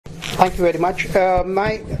Thank you very much.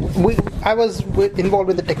 I was involved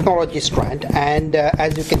with the technology strand, and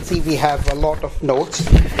as you can see, we have a lot of notes,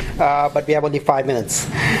 but we have only 5 minutes.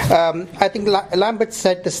 I think Lambert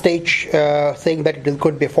set the stage saying that it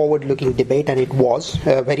could be a forward-looking debate, and it was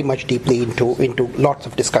very much deeply into lots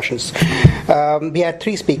of discussions. We had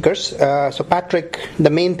 3 speakers. So Patrick, the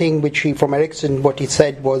main thing from Ericsson, what he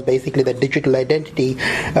said was basically that digital identity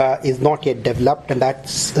is not yet developed, and that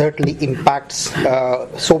certainly impacts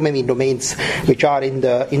so many domains which are in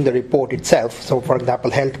the report itself. So, for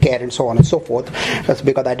example, healthcare and so on and so forth. That's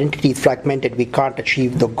because identity is fragmented. We can't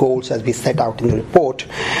achieve the goals as we set out in the report.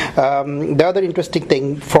 The other interesting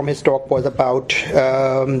thing from his talk was about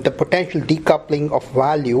the potential decoupling of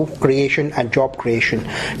value creation and job creation.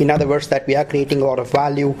 In other words, that we are creating a lot of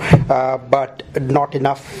value, but not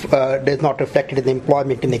enough is not reflected in the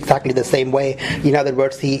employment in exactly the same way. In other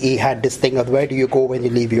words, he had this thing of where do you go when you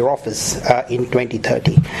leave your office in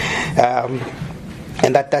 2030?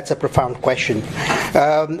 And that's a profound question.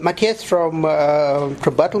 Matthias from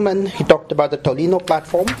Bertelsmann, he talked about the Tolino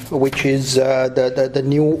platform, which is the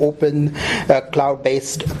new open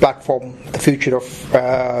cloud-based platform, the future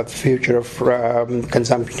of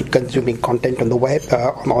consuming content on the web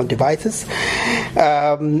on devices,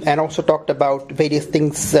 and also talked about various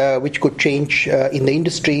things which could change in the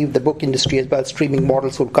industry, the book industry as well. Streaming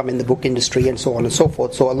models will come in the book industry, and so on and so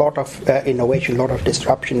forth. So a lot of innovation, a lot of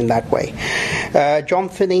disruption in that way. John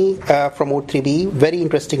Finney from O3B, very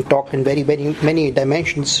interesting talk in very many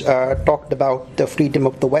dimensions, talked about the freedom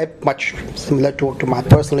of the web, much similar to my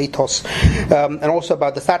personal ethos, and also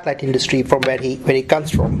about the satellite industry from where he comes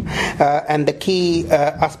from. And the key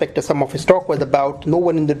aspect of some of his talk was about no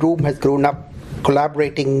one in the room has grown up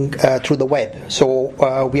collaborating through the web.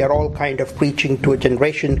 So we are all kind of preaching to a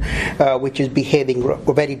generation which is behaving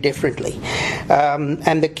very differently.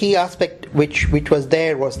 And the key aspect which was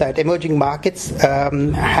there was that emerging markets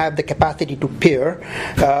have the capacity to peer,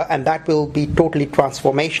 and that will be totally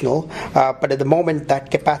transformational. But at the moment, that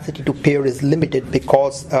capacity to peer is limited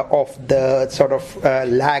because of the sort of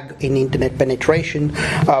lag in internet penetration.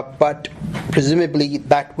 But presumably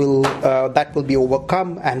that will be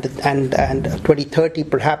overcome, and 2030,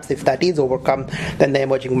 perhaps, if that is overcome, then the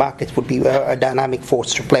emerging markets would be a dynamic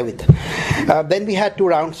force to play with. Then we had 2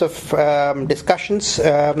 rounds of discussions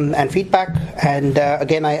and feedback, and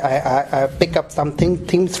again I pick up some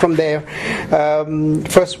themes from there.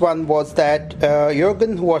 First one was that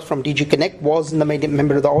Jürgen, who was from DG Connect, was a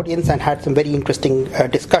member of the audience and had some very interesting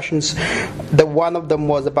discussions. One of them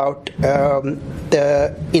was about in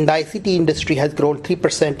the ICT industry has grown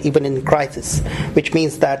 3% even in crisis, which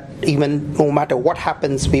means that even no matter what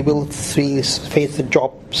happens, we will face a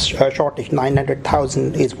job shortage.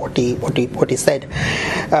 900,000 is what he said,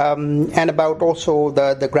 and about also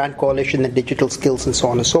the Grand Coalition and digital skills and so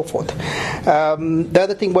on and so forth. The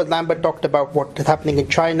other thing was Lambert talked about what is happening in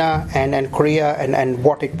China and Korea and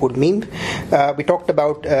what it would mean. We talked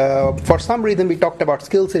about, for some reason, we talked about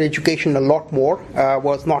skills in education a lot more.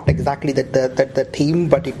 Was not exactly the theme,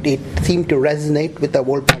 but it seemed to resonate with a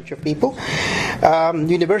whole bunch of people.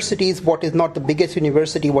 Universities, what is not the biggest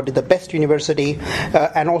university, what is the best university,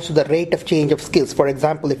 and also the rate of change of skills. For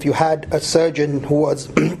example, if you had a surgeon who was,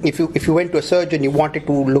 if you went to a surgeon, you wanted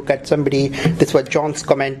to look at somebody, this was John's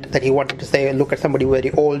comment, that he wanted to say, look at somebody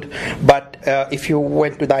very old, but if you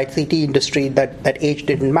went to the ICT industry, that age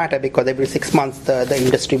didn't matter, because every 6 months the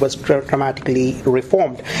industry was dramatically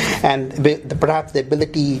reformed, and perhaps the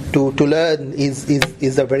ability to learn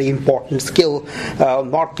is a very important skill,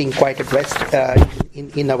 not being quite addressed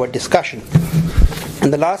in our discussion.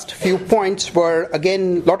 And the last few points were,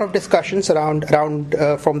 again, a lot of discussions around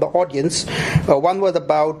from the audience. One was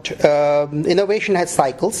about innovation has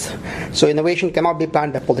cycles, so innovation cannot be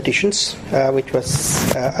planned by politicians, which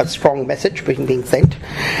was a strong message being sent,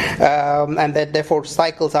 and that therefore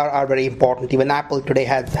cycles are very important. Even Apple today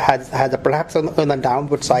has a perhaps on a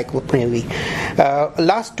downward cycle. Really,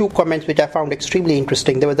 last 2 comments which I found extremely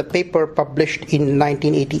interesting. There was a paper published in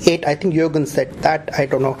 1988. I think Jürgen said that. I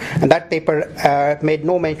don't know, and that paper made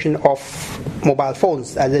no mention of mobile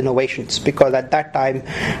phones as innovations, because at that time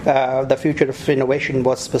the future of innovation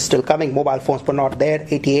was still coming. Mobile phones were not there.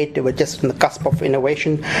 88, they were just on the cusp of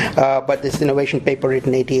innovation, but this innovation paper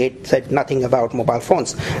written in 88 said nothing about mobile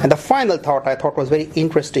phones. And the final thought I thought was very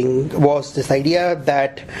interesting was this idea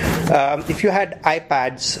that if you had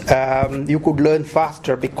iPads, you could learn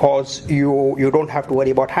faster because you don't have to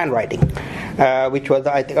worry about handwriting. which was,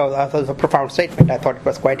 I think, was a profound statement. I thought it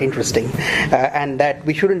was quite interesting, and that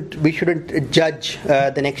we shouldn't judge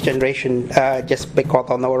the next generation just because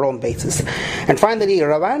on our own basis. And finally,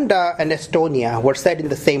 Rwanda and Estonia were said in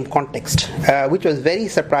the same context, which was very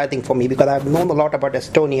surprising for me because I've known a lot about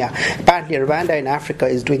Estonia. Apparently, Rwanda in Africa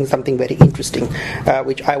is doing something very interesting,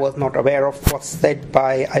 which I was not aware of. Was said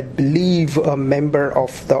by, I believe, a member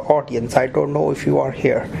of the audience. I don't know if you are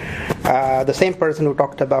here. The same person who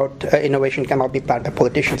talked about innovation cannot be planned by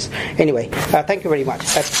politicians. Anyway, thank you very much.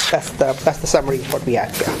 That's the summary of what we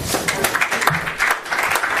had here.